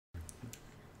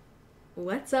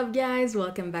What's up, guys?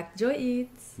 Welcome back to Joy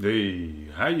Eats. Hey,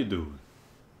 how you doing?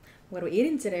 What are we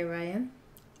eating today, Ryan?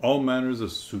 All manners of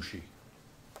sushi.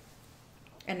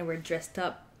 And we're dressed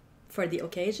up for the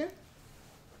occasion.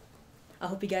 I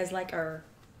hope you guys like our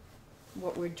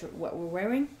what we're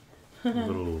wearing.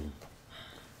 Little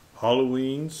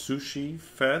Halloween sushi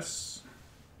fest.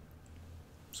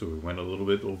 So we went a little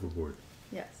bit overboard.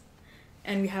 Yes,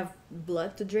 and we have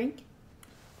blood to drink.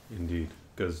 Indeed,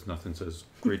 because nothing says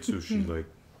great sushi like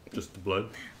just the blood.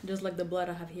 Just like the blood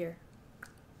I have here.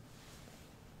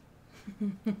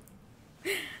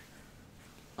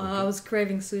 I was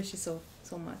craving sushi so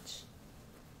much.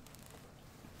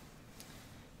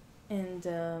 And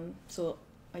so,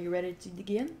 are you ready to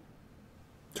begin?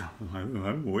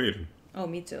 I'm waiting. Oh,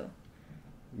 me too.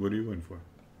 What are you waiting for?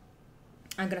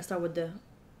 I'm gonna start with the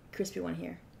crispy one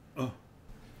here. Oh.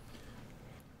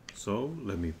 So,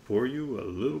 let me pour you a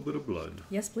little bit of blood.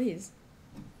 Yes, please.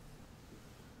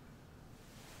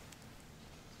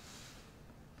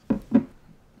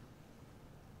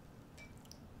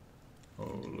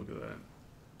 Oh, look at that.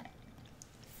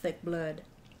 Thick blood.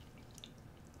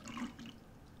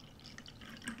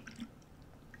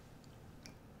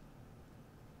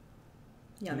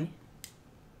 Yummy.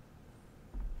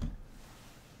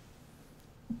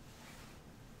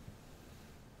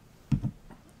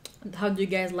 How do you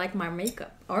guys like my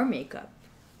makeup? Our makeup?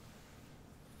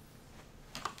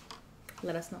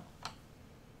 Let us know.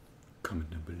 Comment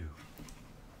down below.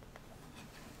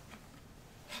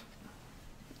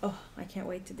 Oh, I can't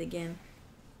wait to dig in.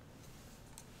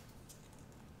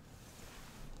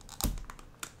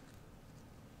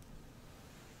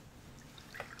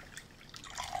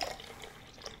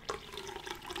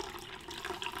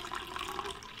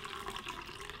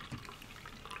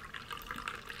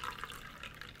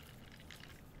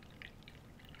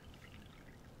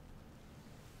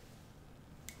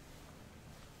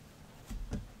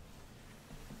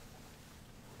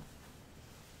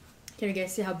 Can you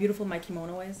guys see how beautiful my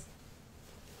kimono is?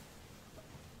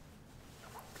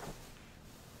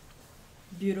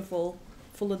 Beautiful,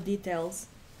 full of details.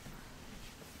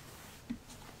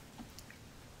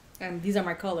 And these are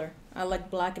my color. I like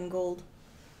black and gold.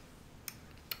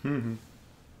 Mm-hmm.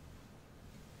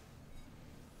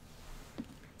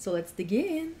 So let's dig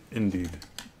in. Indeed.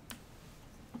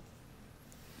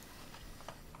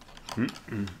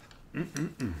 Mm-mm.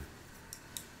 Mm-mm-mm.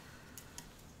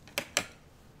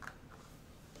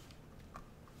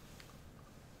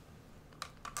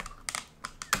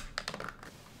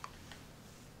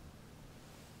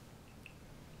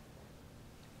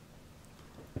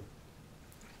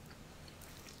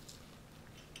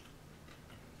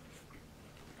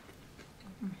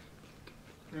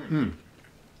 Mm.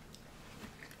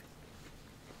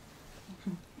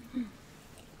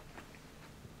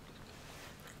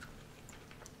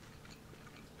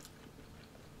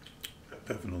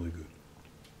 Definitely good.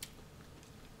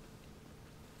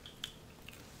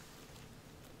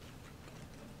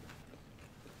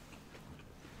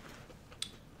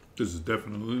 This is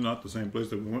definitely not the same place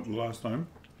that we went the last time.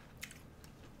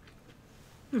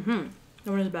 Mm-hmm.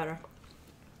 That one is better.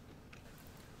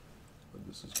 But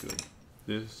this is good.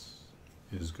 This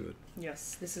is good.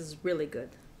 Yes, this is really good.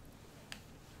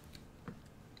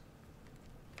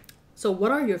 So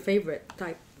what are your favorite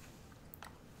type?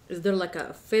 Is there like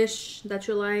a fish that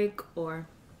you like or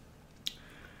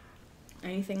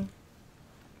anything?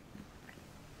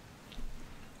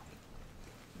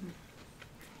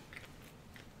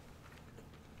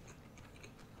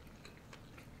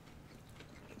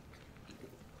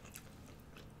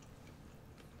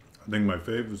 I think my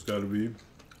favorite's got to be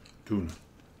tuna.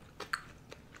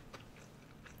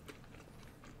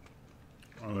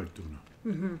 I like tuna.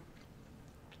 Mm-hmm.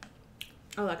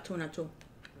 I like tuna too.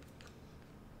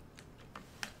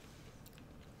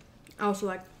 I also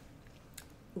like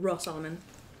raw salmon.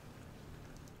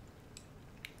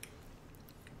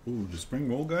 Ooh, the spring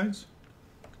roll guys?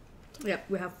 Yep,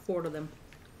 we have 4 of them.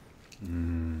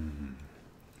 Mmm.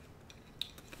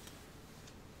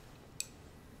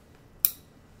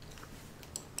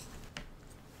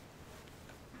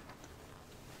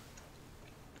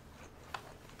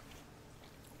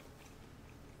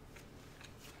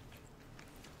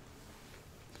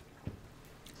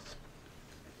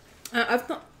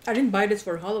 I didn't buy this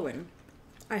for Halloween.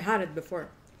 I had it before.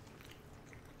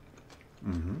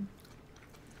 Mm-hmm.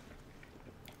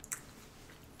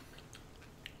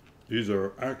 These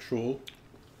are actual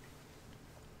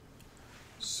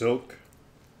silk.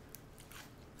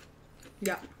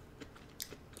 Yeah.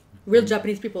 Real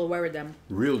Japanese people wear them.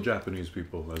 Real Japanese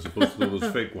people, as opposed to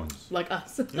those fake ones. Like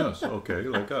us. Yes, okay,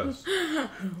 like us.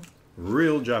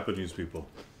 Real Japanese people.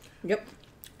 Yep.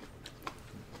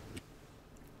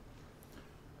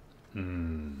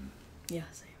 Yeah,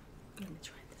 same. Let me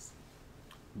try this.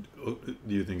 Oh,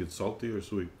 do you think it's salty or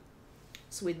sweet?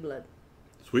 Sweet blood.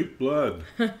 Sweet blood.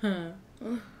 All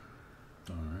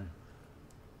right.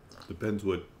 Depends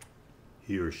what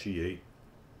he or she ate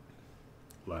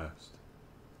last.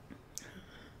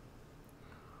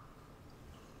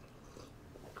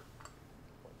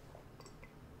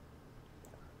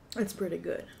 It's pretty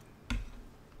good.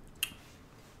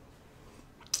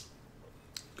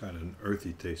 Got an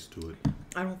earthy taste to it.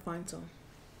 I don't find so.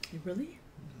 Really?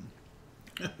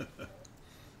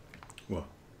 Well,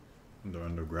 they're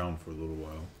underground for a little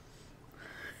while.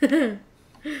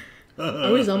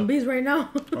 Are we zombies right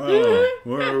now? Or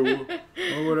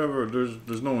whatever.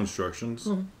 There's no instructions.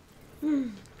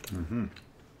 Mm-hmm.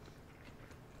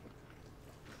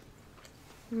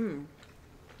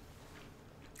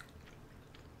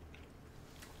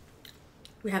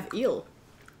 We have eel.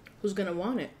 Who's gonna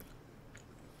want it?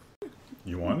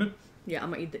 You want it? Yeah,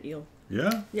 I'm gonna eat the eel.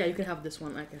 Yeah? Yeah, you can have this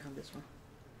one. I can have this one.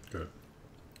 Good.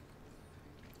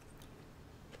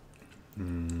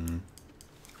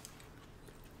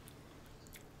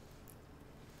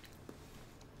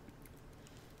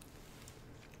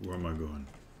 Where am I going?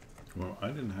 Well, I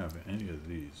didn't have any of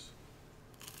these.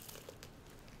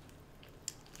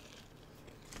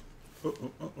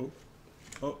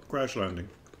 Oh, crash landing.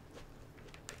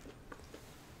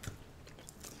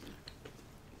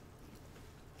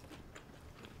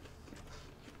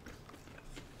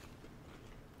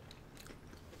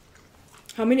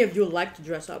 How many of you like to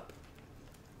dress up?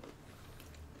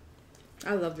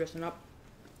 I love dressing up.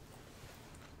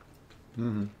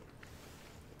 Mm-hmm.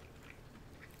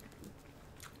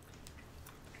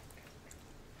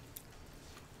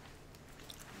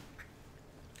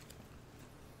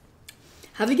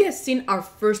 Have you guys seen our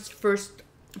first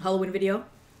Halloween video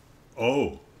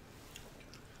Oh,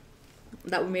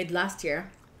 that we made last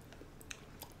year?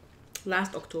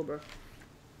 Last October.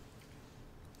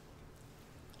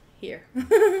 Here.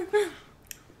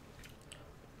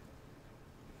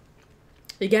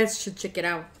 You guys should check it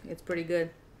out. It's pretty good.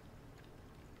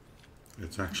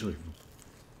 it's actually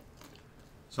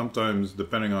sometimes,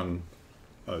 depending on,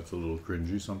 it's a little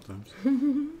cringy sometimes.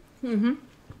 Mm-hmm.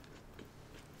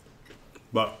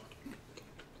 But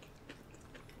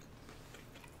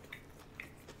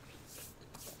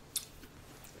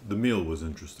the meal was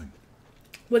interesting.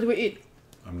 What do we eat?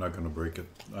 I'm not gonna break it.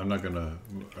 I'm not gonna.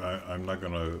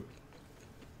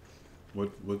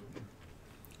 What?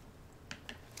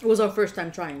 It was our first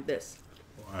time trying this.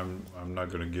 I'm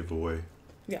not gonna give away.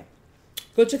 Yeah.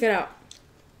 Go check it out.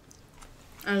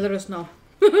 And let us know.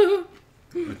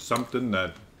 It's something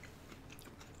that.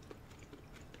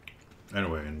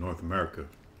 Anyway, in North America,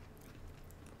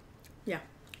 Yeah.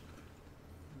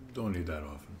 don't eat that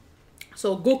often.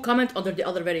 So go comment under the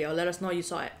other video. Let us know you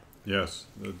saw it. Yes,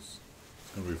 it's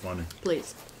gonna be funny.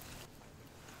 Please.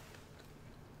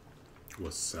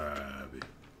 Wasabi.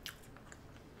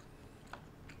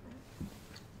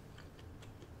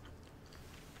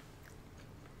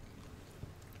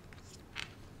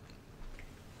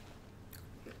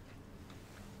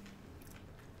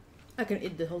 I can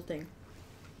eat the whole thing.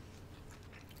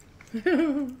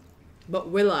 But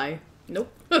will I?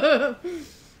 Nope.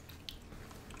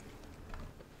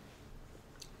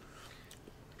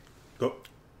 Go.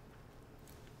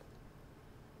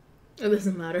 It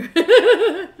doesn't matter.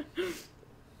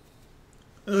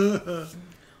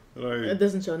 It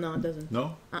doesn't show. No, it doesn't.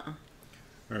 No? Uh-uh.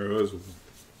 There I was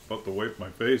about to wipe my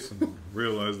face and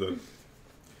realized that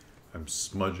I'm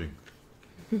smudging.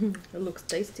 It looks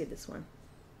tasty, this one.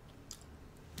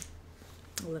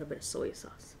 A little bit of soy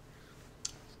sauce.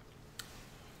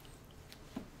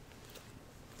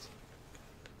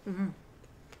 Mm-hmm.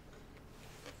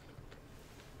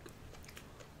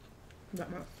 That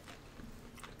much.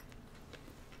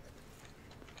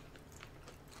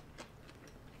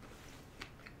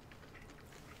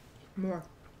 More.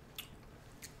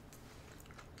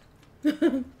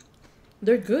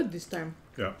 They're good this time.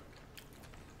 Yeah.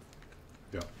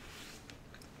 Yeah.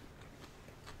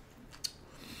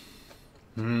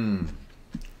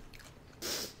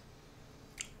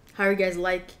 How you guys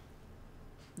like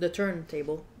the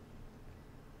turntable?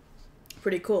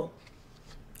 Pretty cool.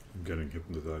 I'm getting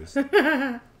hypnotized.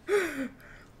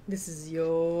 This is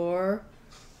your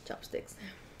chopsticks.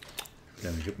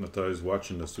 Getting hypnotized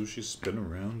watching the sushi spin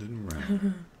around and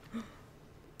around.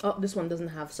 Oh, this one doesn't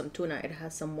have some tuna. It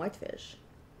has some whitefish.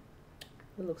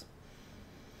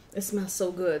 It smells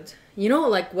so good. You know,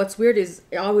 like what's weird is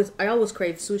I always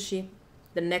crave sushi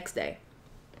the next day.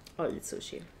 I'll eat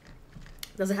sushi.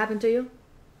 Does it happen to you?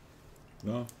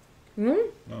 No. Hmm?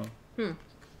 No.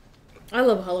 I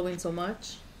love Halloween so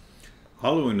much.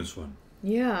 Halloween is fun,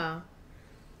 Yeah.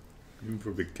 even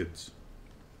for big kids.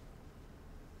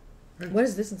 What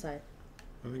is this inside?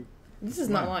 I think This it's is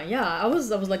not mine. mine. Yeah, I was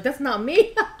like, that's not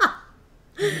me.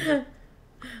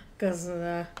 Cause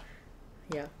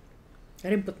yeah, I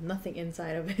didn't put nothing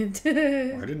inside of it.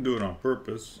 I didn't do it on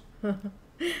purpose.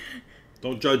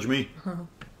 Don't judge me.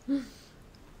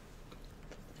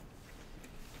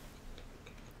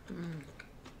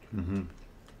 Mm-hmm.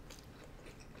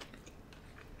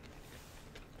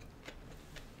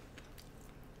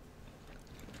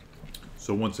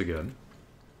 So once again,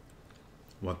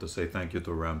 I want to say thank you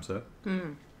to Ramsey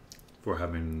for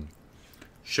having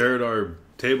shared our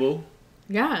table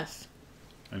Yes.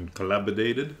 and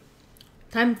collaborated.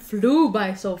 Time flew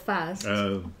by so fast.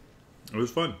 It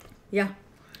was fun. Yeah.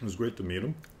 It was great to meet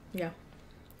him. Yeah.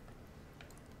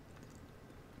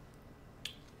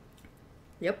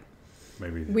 Yep.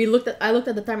 Maybe. I looked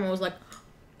at the time and was like,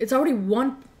 it's already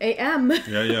 1 a.m.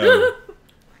 Yeah.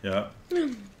 Yeah.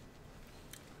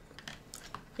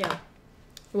 Yeah.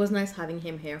 It was nice having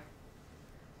him here.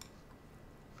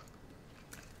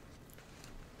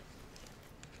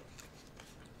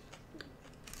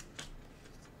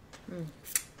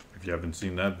 If you haven't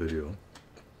seen that video,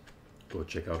 go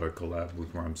check out our collab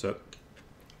with Ramset.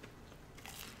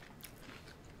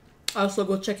 Also,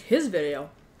 go check his video.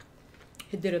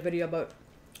 He did a video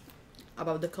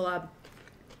about the collab.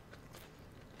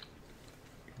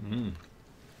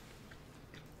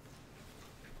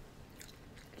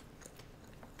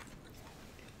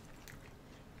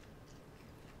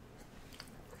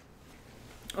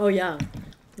 Oh yeah,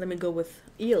 let me go with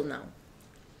eel now.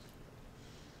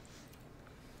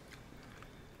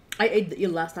 I ate the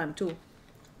eel last time too.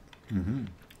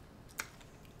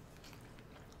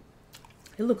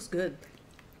 It looks good.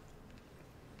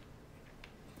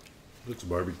 Looks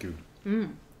barbecued. It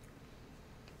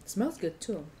smells good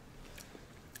too.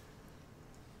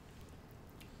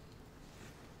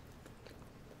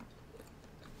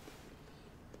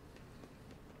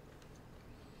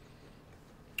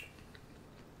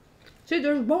 See,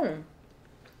 there's bone.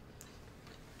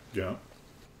 Yeah.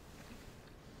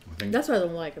 I think That's what I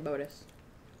don't like about this.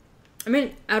 I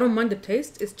mean, I don't mind the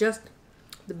taste. It's just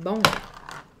the bone.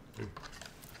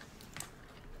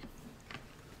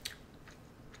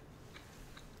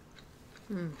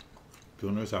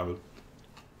 tuna salad.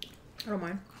 I don't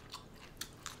mind.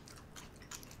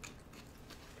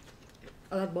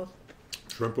 I like both.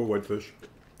 Shrimp or whitefish?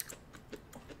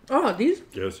 Oh, these?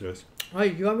 Yes, yes. Oh,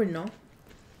 you already know.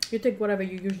 You take whatever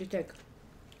you usually take.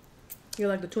 You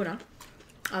like the tuna.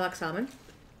 I like salmon.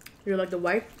 You like the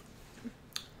white.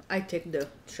 I take the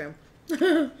shrimp.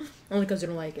 Only because you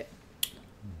don't like it.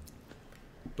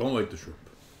 Don't like the shrimp.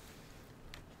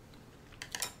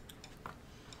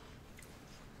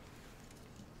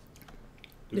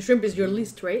 The shrimp is your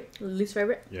least, right? Least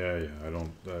favorite? Yeah. I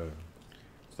don't.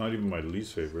 It's not even my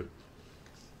least favorite.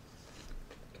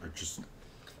 I just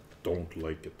don't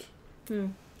like it.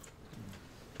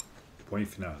 Point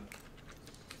final.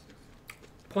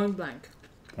 Point blank.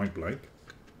 Point blank.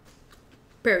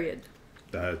 Period.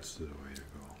 That's the way to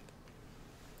go.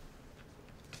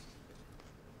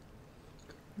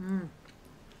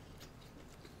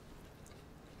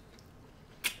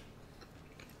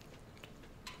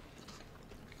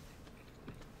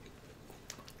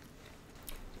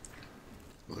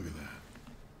 Look at that.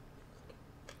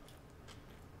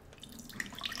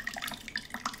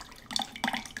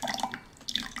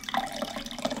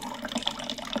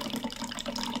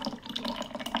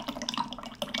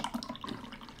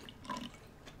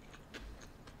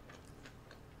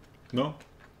 No?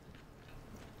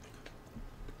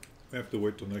 I have to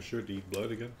wait till next year to eat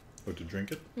blood again? Or to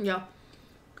drink it? Yeah.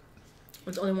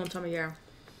 It's only one time a year.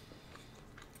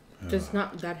 So it's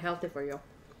not that healthy for you.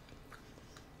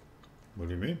 What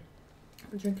do you mean?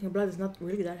 Drinking blood is not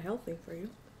really that healthy for you.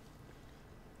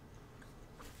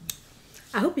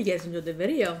 I hope you guys enjoyed the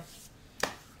video.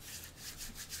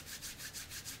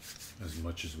 As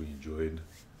much as we enjoyed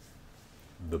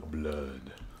the blood.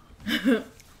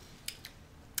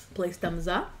 Please thumbs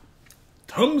up,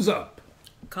 Thumbs up!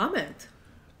 comment,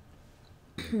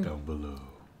 Down below.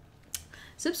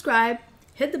 subscribe,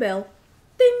 hit the bell,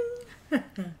 ding!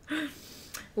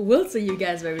 We'll see you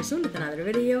guys very soon with another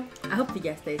video. I hope you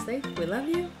guys stay safe. We love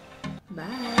you.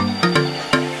 Bye.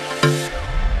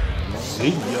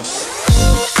 See ya.